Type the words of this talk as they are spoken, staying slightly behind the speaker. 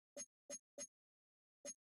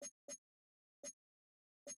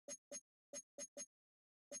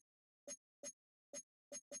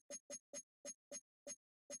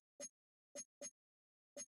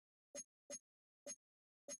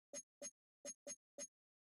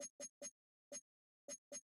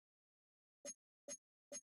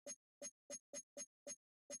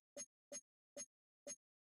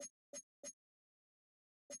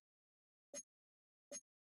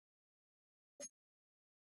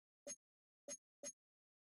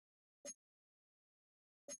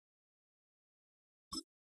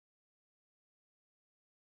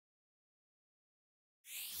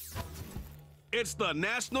It's the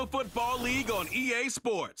National Football League on EA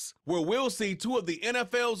Sports, where we'll see two of the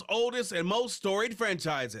NFL's oldest and most storied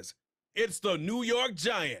franchises. It's the New York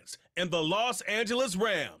Giants and the Los Angeles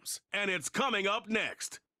Rams, and it's coming up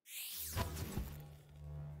next.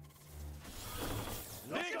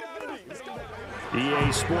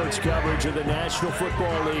 EA Sports coverage of the National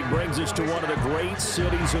Football League brings us to one of the great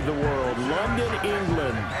cities of the world, London,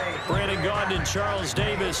 England. Brandon Gaudin and Charles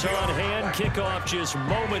Davis on hand. Kickoff just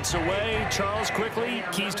moments away. Charles, quickly,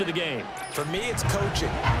 keys to the game. For me, it's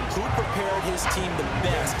coaching. Who prepared his team the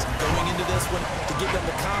best going into this one to give them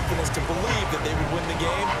the confidence to believe that they would win the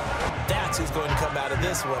game? That's who's going to come out of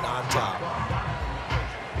this one on top.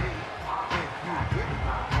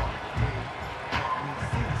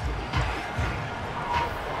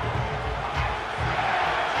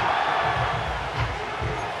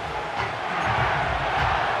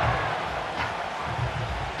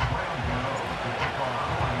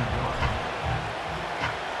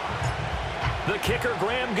 The kicker,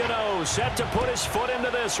 Graham Gano, set to put his foot into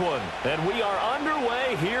this one. And we are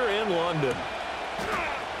underway here in London.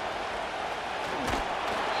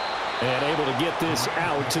 And able to get this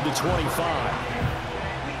out to the 25.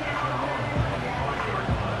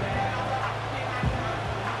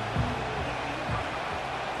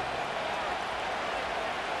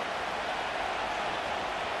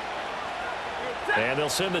 And they'll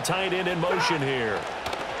send the tight end in motion here.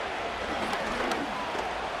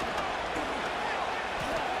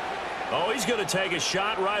 Oh, he's going to take a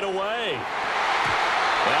shot right away.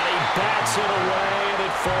 And he bats it away, and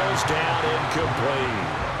it falls down incomplete.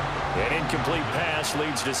 An incomplete pass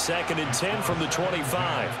leads to 2nd and 10 from the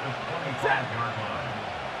 25.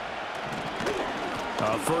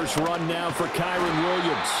 A first run now for Kyron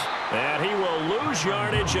Williams. And he will lose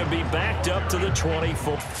yardage and be backed up to the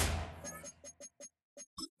 24.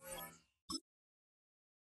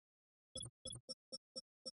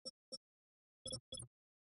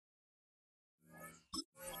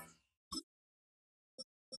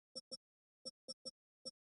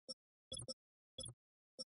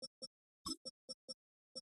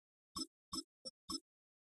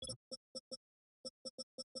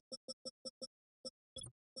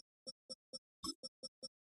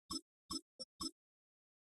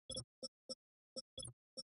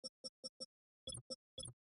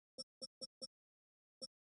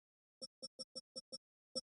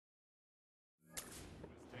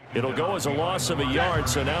 It'll go as a loss of a yard,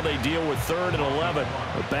 so now they deal with 3rd and 11.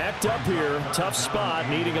 They're backed up here, tough spot,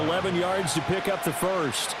 needing 11 yards to pick up the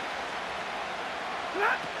first.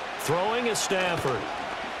 Throwing is Stafford.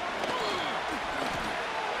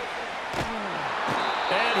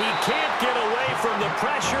 And he can't get away from the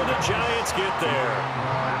pressure. The Giants get there.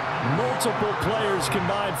 Multiple players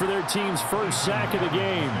combined for their team's first sack of the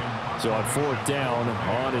game. So on 4th down,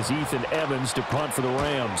 on is Ethan Evans to punt for the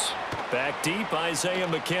Rams. Back deep, Isaiah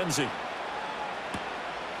McKenzie.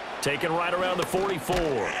 Taken right around the 44.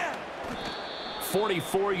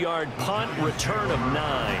 44-yard punt, return of 9.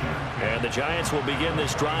 And the Giants will begin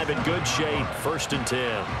this drive in good shape, 1st and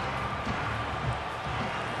 10.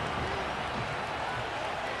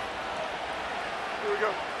 Here we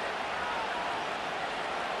go.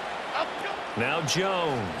 Now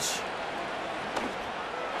Jones.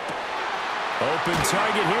 Open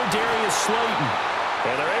target here, Darius Slayton.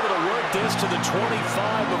 And they're able to work this to the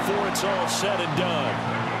 25 before it's all said and done.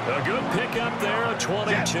 A good pickup there, a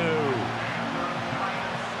 22.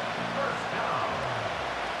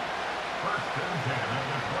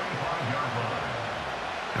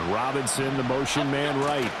 And Robinson, the motion man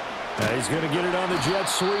right. He's going to get it on the jet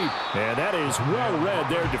sweep. And that is well read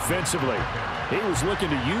there defensively. He was looking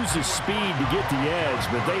to use his speed to get the edge,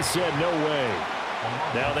 but they said no way.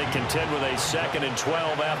 Now they contend with a 2nd and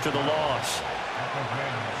 12 after the loss.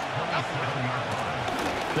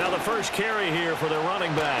 Now the first carry here for their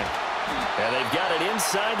running back. And they've got it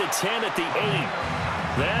inside the 10 at the 8.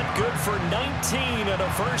 That good for 19 and a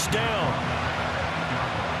first down.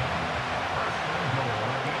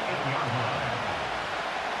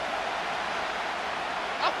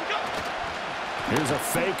 Here's a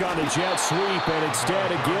fake on the jet sweep, and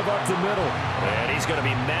instead a give up the middle. And he's going to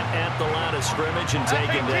be met at the line of scrimmage and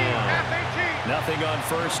taken down. Nothing on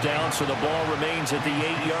first down, so the ball remains at the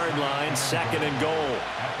 8-yard line, 2nd and goal.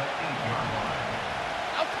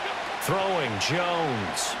 Throwing,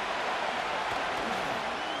 Jones.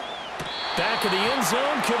 Back of the end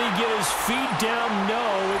zone. Could he get his feet down? No,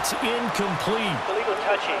 it's incomplete. Illegal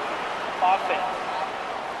touching. Offense.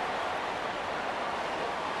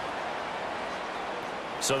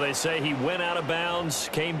 So they say he went out of bounds,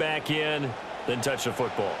 came back in, then touched the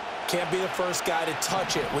football. Can't be the first guy to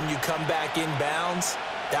touch it when you come back in bounds.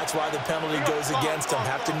 That's why the penalty goes against them.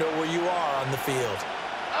 Have to know where you are on the field.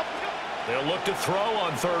 They'll look to throw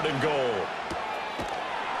on 3rd and goal.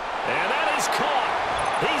 And that is caught.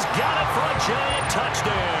 He's got it for a giant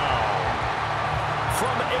touchdown.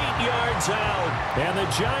 From 8 yards out. And the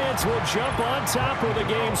Giants will jump on top of the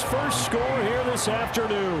game's first score here this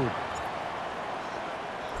afternoon.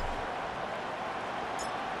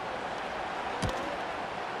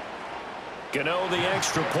 Gano the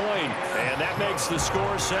extra point, and that makes the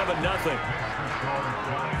score 7-0.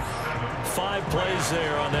 5 plays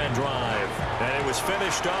there on that drive, and it was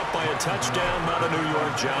finished off by a touchdown by the New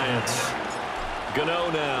York Giants.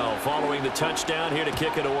 Gano now following the touchdown here to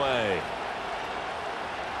kick it away.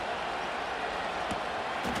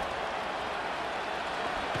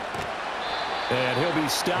 And he'll be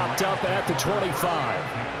stopped up at the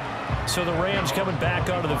 25. So the Rams coming back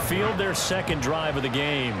onto the field, their second drive of the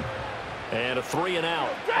game. And a 3-and-out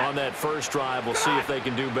on that first drive. We'll see if they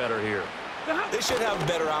can do better here. They should have a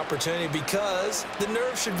better opportunity because the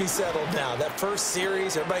nerves should be settled now. That first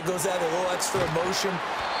series, everybody goes out with a little extra emotion.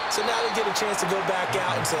 So now they get a chance to go back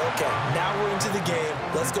out and say, okay, now we're into the game.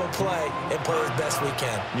 Let's go play and play as best we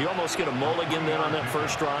can. You almost get a mulligan then on that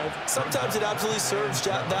first drive? Sometimes it absolutely serves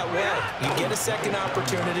that way. You get a second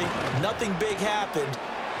opportunity. Nothing big happened.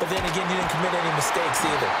 But then again, you didn't commit any mistakes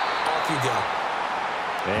either. Off you go.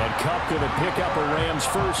 And Kupp going to pick up a Rams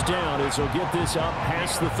first down as he'll get this up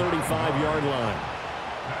past the 35-yard line.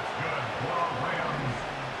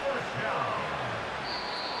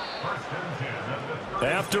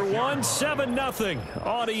 After 7-0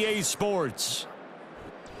 on EA Sports.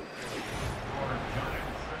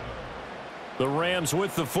 The Rams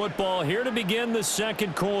with the football here to begin the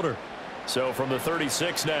second quarter. So from the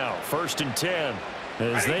 36 now, 1st and 10,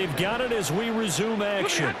 as they've got it as we resume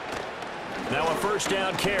action. Now a first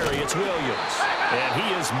down carry, it's Williams. And he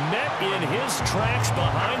is met in his tracks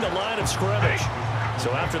behind the line of scrimmage.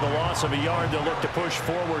 So after the loss of a yard, they'll look to push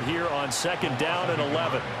forward here on 2nd down and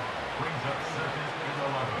 11.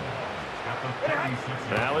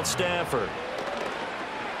 Now it's Stafford.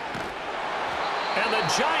 And the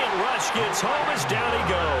giant rush gets home as down he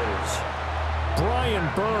goes. Brian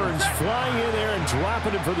Burns flying in there and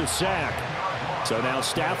dropping it for the sack. So now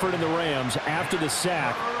Stafford and the Rams after the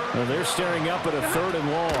sack. Well, they're staring up at a 3rd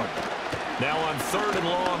and long. Now on 3rd and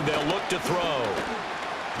long, they'll look to throw.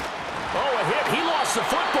 Oh, a hit. He lost the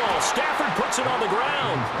football. Stafford puts it on the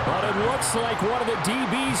ground. But it looks like one of the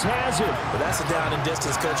DBs has it. But that's a down and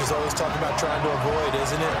distance coaches always talking about trying to avoid,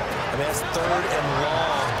 isn't it? I mean, that's 3rd and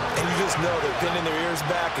long. And you just know they're pinning their ears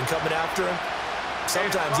back and coming after him.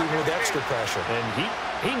 Sometimes even with extra pressure. And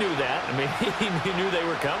he knew that. I mean, he knew they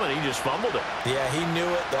were coming. He just fumbled it. Yeah, he knew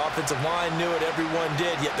it. The offensive line knew it. Everyone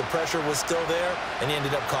did. Yet the pressure was still there, and he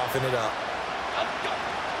ended up coughing it up.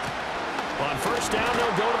 On first down,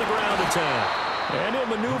 they'll go to the ground attack. And he'll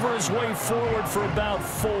maneuver his way forward for about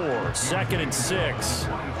 4. 2nd and 6.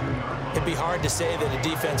 It'd be hard to say that a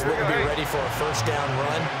defense wouldn't be ready for a first down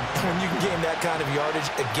run. When you can gain that kind of yardage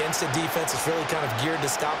against a defense that's really kind of geared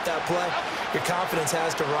to stop that play, your confidence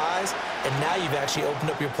has to rise, and now you've actually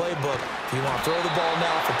opened up your playbook. If you want to throw the ball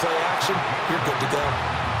now for play action, you're good to go.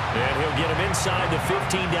 And he'll get him inside the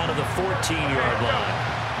 15 down to the 14-yard line.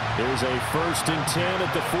 There's a 1st and 10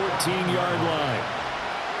 at the 14-yard line.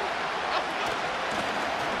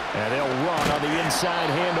 And they'll run on the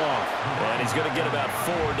inside handoff. And he's going to get about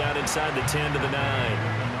 4 down inside the 10 to the 9.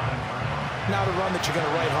 Not a run that you're going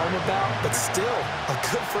to write home about, but still a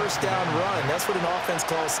good first down run. That's what an offense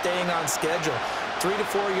calls staying on schedule. 3 to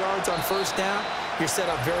 4 yards on first down, you're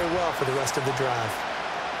set up very well for the rest of the drive.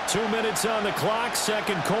 2 minutes on the clock,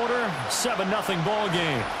 second quarter, 7-0 ball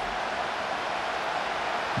game.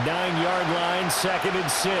 9-yard line, 2nd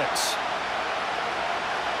and 6.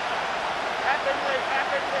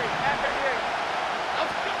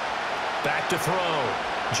 Back to throw.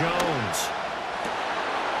 Jones.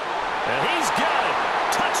 And he's got it.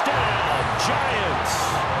 Touchdown, Giants.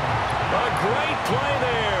 A great play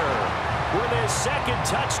there with his second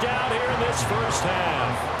touchdown here in this first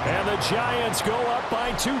half. And the Giants go up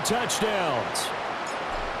by 2 touchdowns.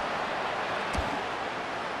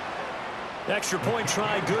 Extra point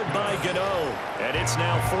try good by Gano. And it's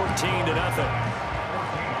now 14-0.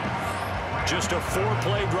 Just a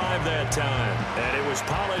 4-play drive that time. And it was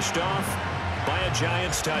polished off by a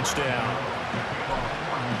Giants touchdown.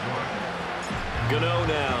 Gano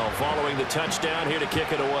now following the touchdown here to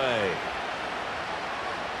kick it away.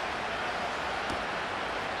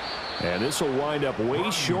 And this will wind up way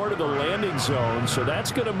short of the landing zone, so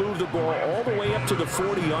that's going to move the ball all the way up to the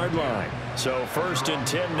 40-yard line. So 1st and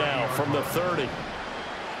 10 now from the 30.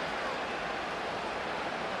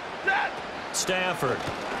 Stafford.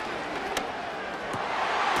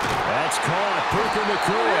 That's caught. Puka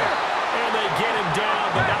Nacua. And they get him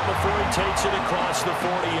down, but not before he takes it across the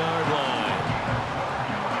 40-yard line.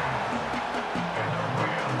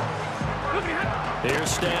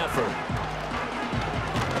 Here's Stafford.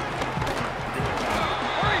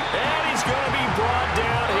 And he's going to be brought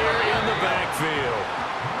down here in the backfield.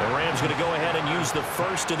 The Rams going to go ahead and use the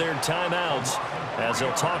first of their timeouts as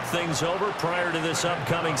they'll talk things over prior to this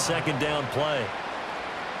upcoming second down play.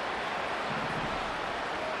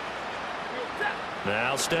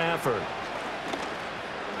 Now Stafford.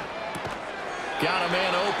 Got a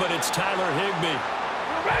man open. It's Tyler Higbee.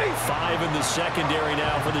 5 in the secondary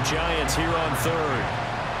now for the Giants here on third.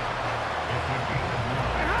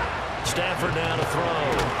 Stafford now to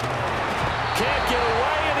throw. Can't get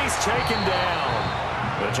away, and he's taken down.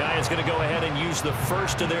 The Giants going to go ahead and use the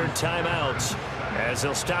first of their timeouts as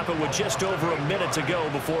they'll stop it with just over a minute to go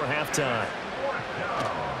before halftime.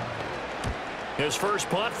 His first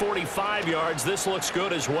punt, 45 yards. This looks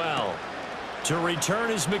good as well. To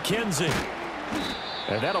return is McKenzie.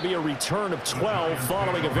 And that'll be a return of 12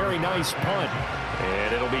 following a very nice punt.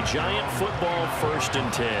 And it'll be Giant football, 1st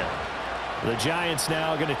and 10. The Giants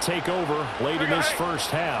now going to take over late in this first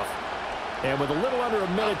half. And with a little under a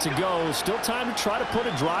minute to go, still time to try to put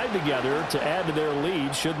a drive together to add to their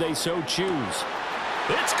lead should they so choose.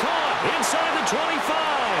 It's caught inside the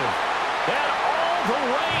 25. And all the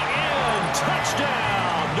way in.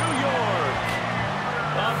 Touchdown, New York.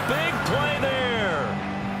 A big play there.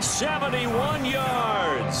 71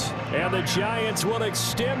 yards. And the Giants will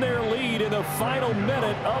extend their lead in the final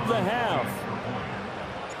minute of the half.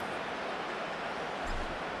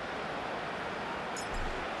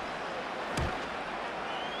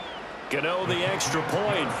 Gano the extra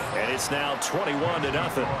point, and it's now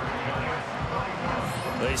 21-0.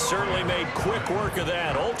 They certainly made quick work of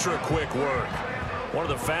that, ultra-quick work. One of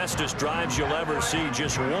the fastest drives you'll ever see,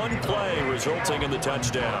 just one play resulting in the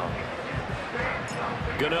touchdown.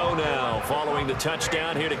 Gano now following the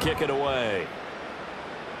touchdown here to kick it away.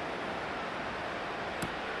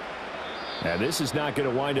 And this is not going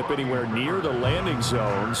to wind up anywhere near the landing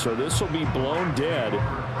zone, so this will be blown dead,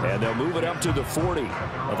 and they'll move it up to the 40.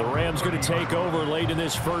 The Rams going to take over late in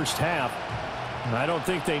this first half. I don't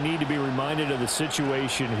think they need to be reminded of the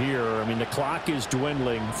situation here. I mean, the clock is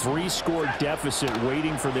dwindling. 3-score deficit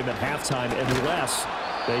waiting for them at halftime unless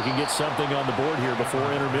they can get something on the board here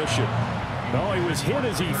before intermission. Oh, he was hit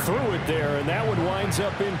as he threw it there, and that one winds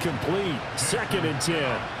up incomplete. 2nd and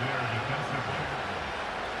 10.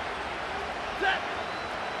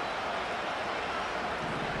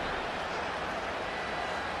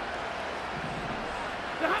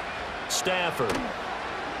 Stafford.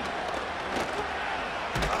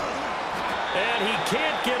 And he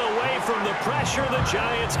can't get away from the pressure. The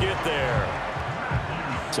Giants get there.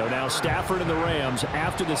 So now Stafford and the Rams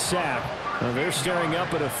after the sack. They're staring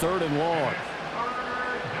up at a 3rd and long.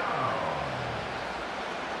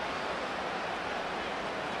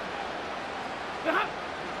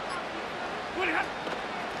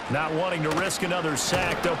 Not wanting to risk another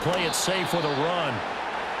sack, they'll play it safe with a run.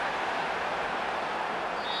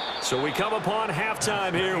 So we come upon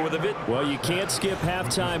halftime here with a bit. Well, you can't skip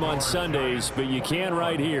halftime on Sundays, but you can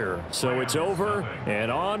right here. So it's over, and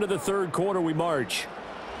on to the 3rd quarter we march.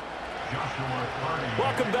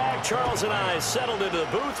 Welcome back. Charles and I settled into the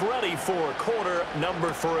booth, ready for quarter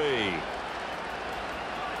number 3.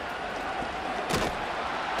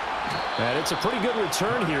 And it's a pretty good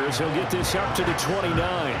return here as he'll get this up to the 29.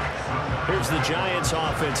 Here's the Giants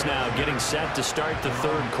offense now getting set to start the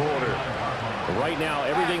 3rd quarter. Right now,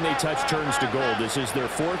 everything they touch turns to gold. This is their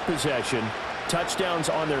 4th possession. Touchdowns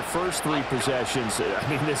on their first 3 possessions. I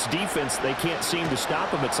mean, this defense, they can't seem to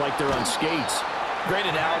stop them. It's like they're on skates. Great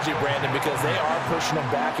analogy, Brandon, because they are pushing them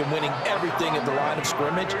back and winning everything at the line of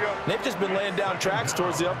scrimmage. They've just been laying down tracks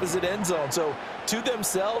towards the opposite end zone. So to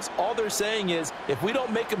themselves, all they're saying is, if we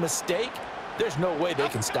don't make a mistake, there's no way they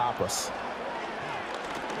can stop us.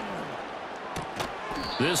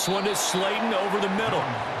 This one is Slayton over the middle.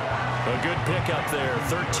 A good pickup there,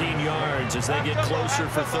 13 yards as they get closer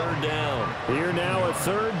for 3rd down. Here now a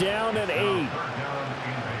 3rd down and 8.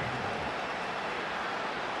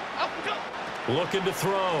 Looking to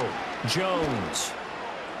throw. Jones.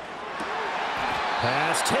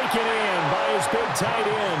 Pass taken in by his big tight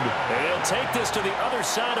end. And he'll take this to the other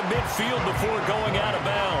side of midfield before going out of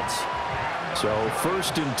bounds. So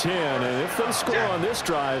 1st and 10, and if they score on this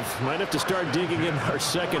drive, might have to start digging in our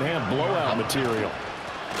second half blowout material.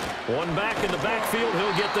 One back in the backfield,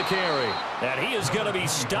 he'll get the carry. And he is going to be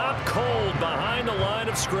stopped cold behind the line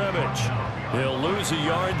of scrimmage. He'll lose a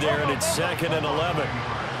yard there, and it's 2nd and 11.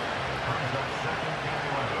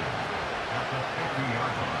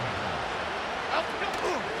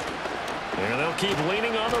 And they'll keep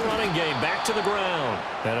leaning on the running game. Back to the ground.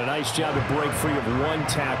 And a nice job to break free of one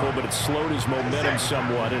tackle, but it slowed his momentum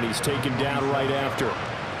somewhat, and he's taken down right after.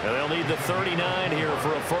 And they'll need the 39 here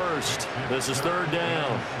for a first. This is third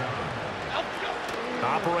down.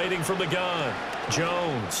 Operating from the gun,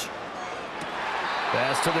 Jones.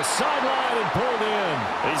 Pass to the sideline and pulled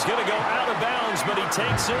in. He's going to go out of bounds, but he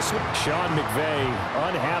takes this one. Sean McVay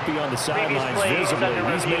unhappy on the sidelines visibly.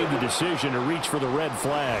 He's made the decision to reach for the red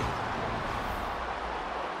flag.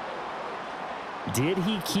 Did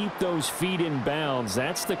he keep those feet in bounds?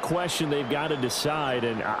 That's the question they've got to decide.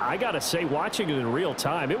 And I got to say, watching it in real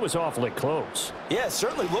time, it was awfully close. Yeah, it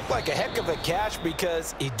certainly looked like a heck of a catch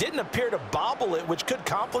because he didn't appear to bobble it, which could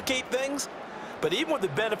complicate things. But even with the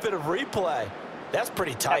benefit of replay, that's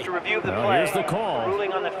pretty tight. After review of the play, here's the call.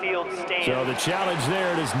 ruling on the field stands. So the challenge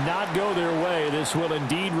there does not go their way. This will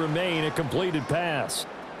indeed remain a completed pass.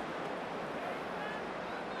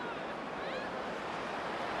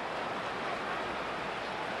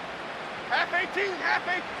 Half 18, half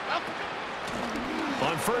 8.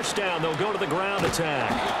 On first down, they'll go to the ground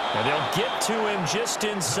attack. And they'll get to him just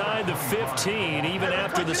inside the 15. Even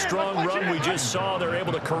after the strong run we just saw, they're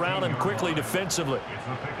able to corral him quickly defensively.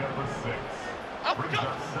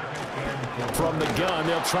 From the gun,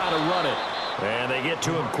 they'll try to run it. And they get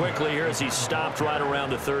to him quickly here as he's stopped right around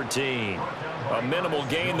the 13. A minimal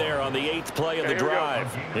gain there on the 8th play of the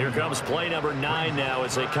drive. Here comes play number 9 now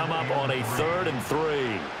as they come up on a 3rd and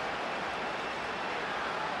 3.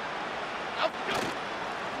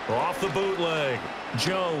 Off the bootleg,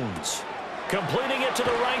 Jones. Completing it to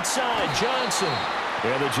the right side, Johnson.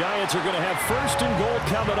 And the Giants are going to have 1st and goal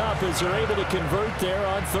coming up as they're able to convert there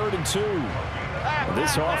on 3rd and 2.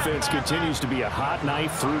 This offense continues to be a hot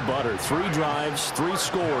knife through butter. 3 drives, 3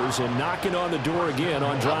 scores, and knocking on the door again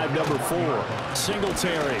on drive number 4.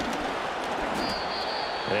 Singletary.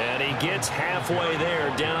 And he gets halfway there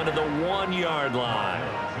down to the 1-yard line.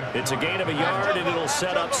 It's a gain of a yard, and it'll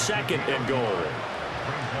set up 2nd and goal.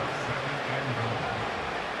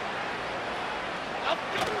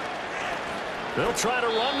 They'll try to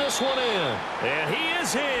run this one in. And he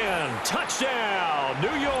is in. Touchdown,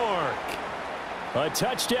 New York. A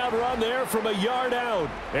touchdown run there from a yard out.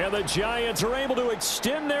 And the Giants are able to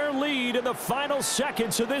extend their lead in the final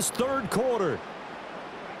seconds of this 3rd quarter.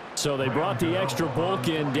 So they brought the extra bulk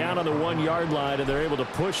in down on the 1-yard line, and they're able to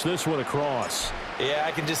push this one across. Yeah,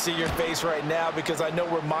 I can just see your face right now because I know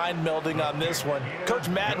we're mind melding on this one. Coach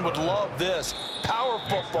Madden would love this. Power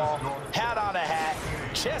football, hat on a hat,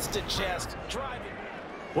 chest to chest, driving.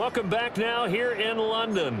 Welcome back now here in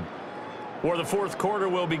London, where the 4th quarter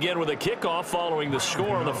will begin with a kickoff following the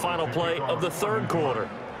score on the final play of the 3rd quarter.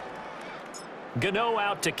 Gano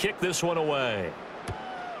out to kick this one away.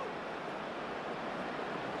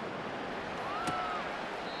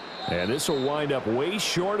 And this will wind up way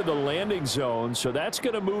short of the landing zone, so that's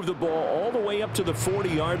going to move the ball all the way up to the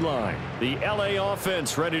 40-yard line. The LA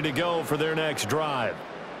offense ready to go for their next drive.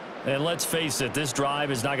 And let's face it, this drive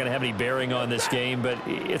is not going to have any bearing on this game, but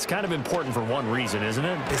it's kind of important for one reason, isn't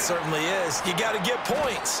it? It certainly is. You got to get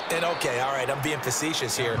points. And, okay, all right, I'm being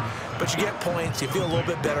facetious here, but you get points, you feel a little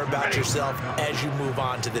bit better about yourself as you move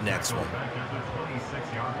on to the next one.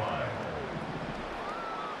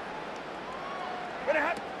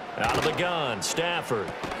 Out of the gun, Stafford.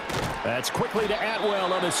 That's quickly to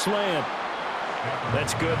Atwell on a slant.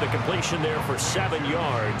 That's good. The completion there for 7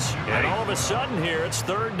 yards. And all of a sudden here, it's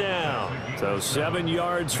 3rd down. So 7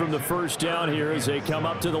 yards from the first down here as they come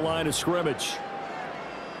up to the line of scrimmage.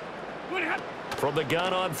 From the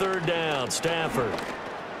gun on 3rd down, Stafford.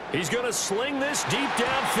 He's going to sling this deep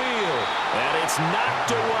downfield. And it's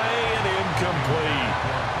knocked away and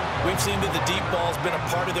incomplete. We've seen that the deep ball's been a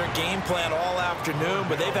part of their game plan all afternoon,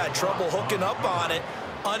 but they've had trouble hooking up on it,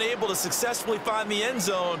 unable to successfully find the end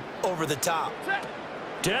zone over the top.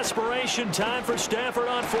 Desperation time for Stafford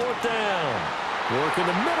on 4th down. Work in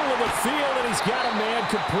the middle of the field, and he's got a man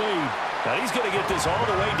complete. Now he's going to get this all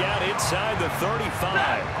the way down inside the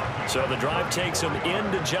 35. So the drive takes him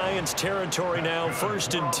into Giants territory now,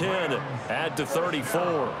 1st and 10 at the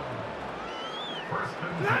 34.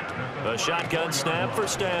 A shotgun snap for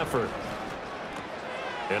Stafford.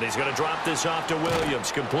 And he's going to drop this off to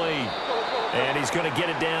Williams, complete. And he's going to get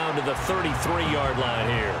it down to the 33-yard line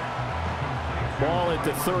here. Ball at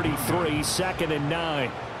the 33, 2nd and 9.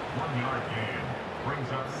 1-yard gain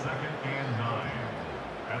brings up 2nd and 9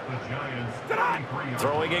 at the Giants 33.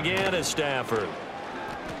 Throwing again is Stafford.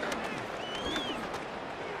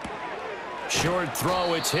 Short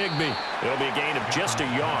throw, it's Higbee. It'll be a gain of just a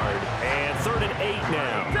yard, and 3rd and 8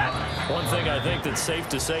 now. One thing I think that's safe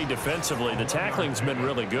to say defensively, the tackling's been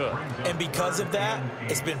really good. And because of that,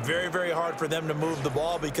 it's been very, very hard for them to move the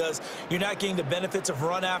ball because you're not getting the benefits of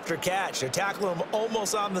run after catch. They're tackling them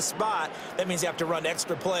almost on the spot. That means you have to run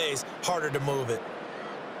extra plays, harder to move it.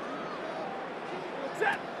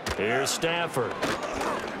 Here's Stafford.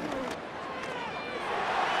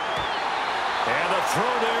 And the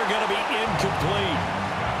throw there going to be incomplete.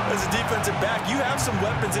 As a defensive back, you have some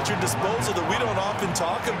weapons at your disposal that we don't often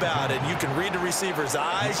talk about. And you can read the receiver's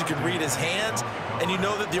eyes, you can read his hands, and you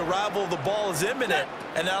know that the arrival of the ball is imminent,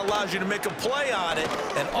 and that allows you to make a play on it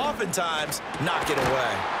and oftentimes knock it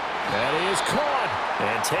away. That is caught.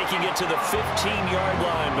 And taking it to the 15-yard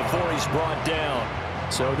line before he's brought down.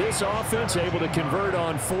 So this offense able to convert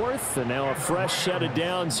on 4th, and now a fresh set of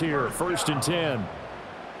downs here, 1st and 10.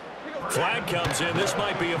 Flag comes in. This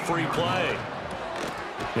might be a free play.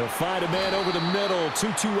 He'll find a man over the middle.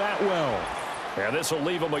 Tutu Atwell. And this will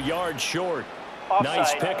leave him a yard short. Offside.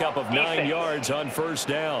 Nice pickup of 9 Defense. yards on 1st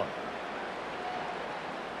down.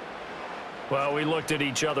 Well, we looked at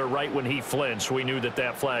each other right when he flinched. We knew that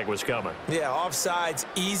that flag was coming. Yeah, offsides,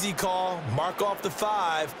 easy call, mark off the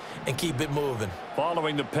 5, and keep it moving.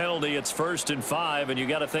 Following the penalty, it's 1st and 5, and you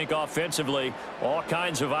got to think offensively, all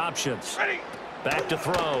kinds of options. Back to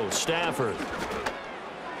throw, Stafford.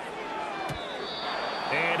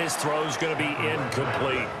 And his throw's going to be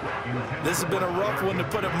incomplete. This has been a rough one, to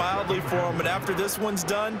put it mildly, for him. And after this one's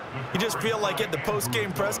done, you just feel like at the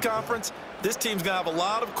post-game press conference, this team's going to have a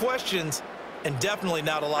lot of questions and definitely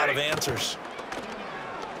not a lot of answers.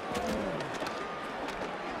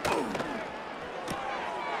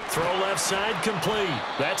 Throw left side complete.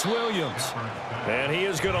 That's Williams. And he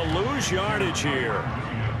is going to lose yardage here.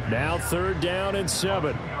 Now 3rd down and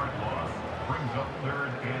 7. Brings up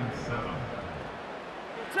 3rd and 7.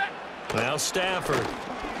 Now Stafford.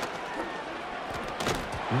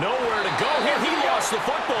 Nowhere to go here. He lost the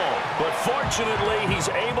football. But fortunately, he's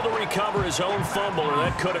able to recover his own fumble, or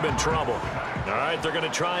that could have been trouble. All right, they're going to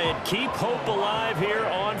try and keep hope alive here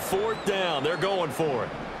on 4th down. They're going for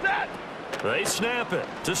it. They snap it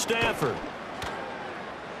to Stafford.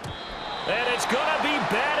 And it's going to be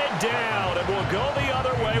batted down, and will go the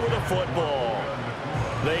other way with a football.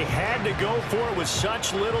 They had to go for it with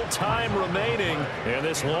such little time remaining, and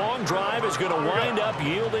this long drive is going to wind up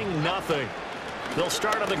yielding nothing. They'll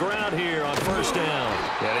start on the ground here on 1st down.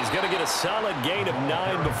 And he's going to get a solid gain of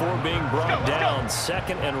 9 before being brought down.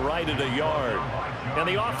 2nd and right at a yard. And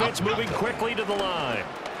the offense moving quickly to the line.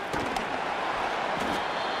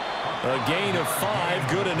 A gain of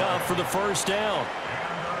 5, good enough for the 1st down.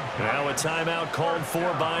 Now a timeout called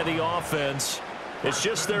for by the offense. It's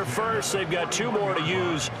just their first. They've got 2 more to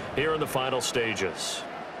use here in the final stages.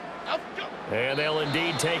 And they'll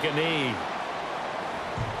indeed take a knee.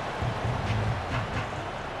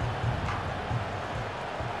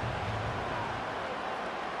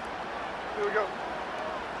 Here we go.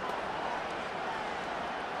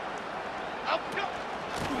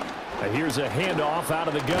 Here's a handoff out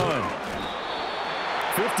of the gun.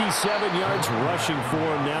 57 yards rushing for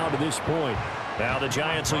him now to this point. Now the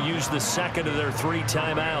Giants will use the 2nd of their 3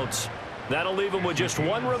 timeouts. That'll leave them with just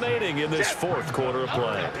 1 remaining in this 4th quarter of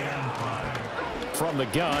play. From the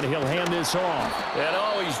gun, he'll hand this off. And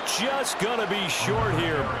oh, he's just going to be short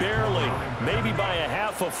here, barely, maybe by a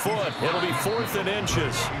half a foot. It'll be 4th and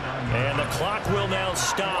inches. And the clock will now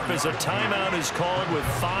stop as a timeout is called with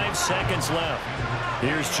 5 seconds left.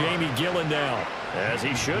 Here's Jamie Gillen now, as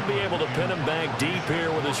he should be able to pin him back deep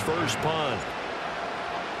here with his first punt.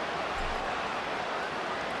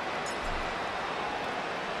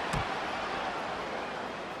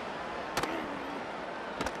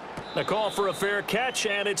 The call for a fair catch,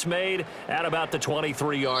 and it's made at about the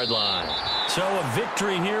 23-yard line. So a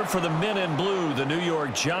victory here for the men in blue, the New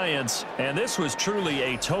York Giants. And this was truly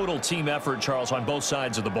a total team effort, Charles, on both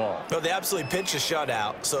sides of the ball. Well, they absolutely pitched a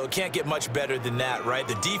shutout, so it can't get much better than that, right?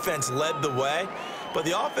 The defense led the way, but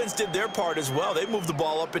the offense did their part as well. They moved the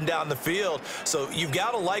ball up and down the field. So you've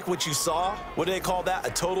got to like what you saw. What do they call that? A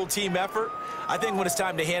total team effort? I think when it's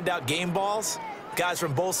time to hand out game balls, guys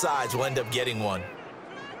from both sides will end up getting one.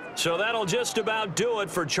 So that'll just about do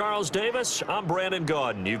it for Charles Davis. I'm Brandon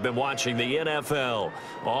Gaudin. You've been watching the NFL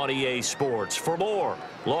on EA Sports. For more,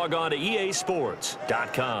 log on to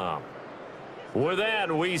easports.com. With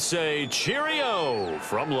that, we say cheerio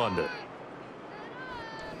from London.